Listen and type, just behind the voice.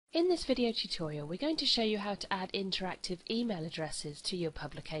In this video tutorial, we're going to show you how to add interactive email addresses to your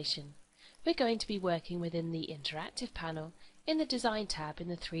publication. We're going to be working within the Interactive panel in the Design tab in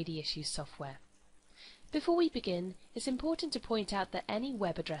the 3D Issues software. Before we begin, it's important to point out that any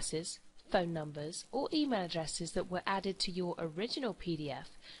web addresses, phone numbers, or email addresses that were added to your original PDF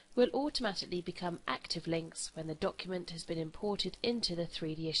will automatically become active links when the document has been imported into the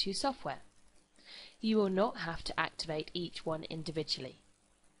 3D Issues software. You will not have to activate each one individually.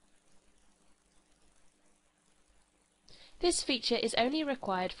 This feature is only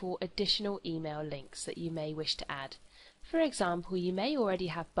required for additional email links that you may wish to add. For example, you may already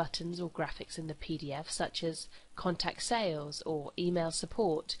have buttons or graphics in the PDF such as Contact Sales or Email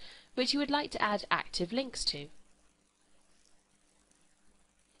Support, which you would like to add active links to.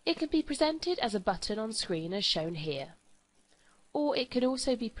 It can be presented as a button on screen as shown here, or it could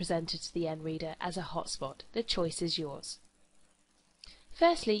also be presented to the end reader as a hotspot. The choice is yours.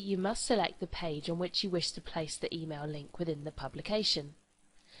 Firstly, you must select the page on which you wish to place the email link within the publication.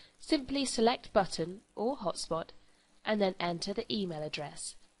 Simply select Button or Hotspot and then enter the email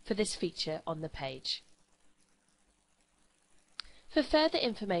address for this feature on the page. For further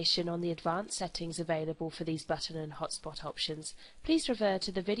information on the advanced settings available for these button and hotspot options, please refer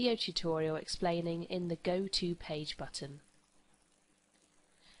to the video tutorial explaining in the Go To Page button.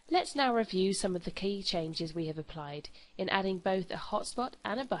 Let's now review some of the key changes we have applied in adding both a hotspot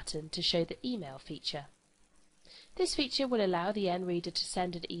and a button to show the email feature. This feature will allow the end reader to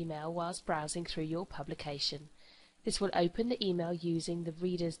send an email whilst browsing through your publication. This will open the email using the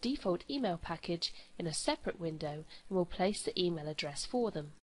reader's default email package in a separate window and will place the email address for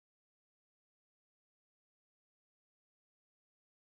them.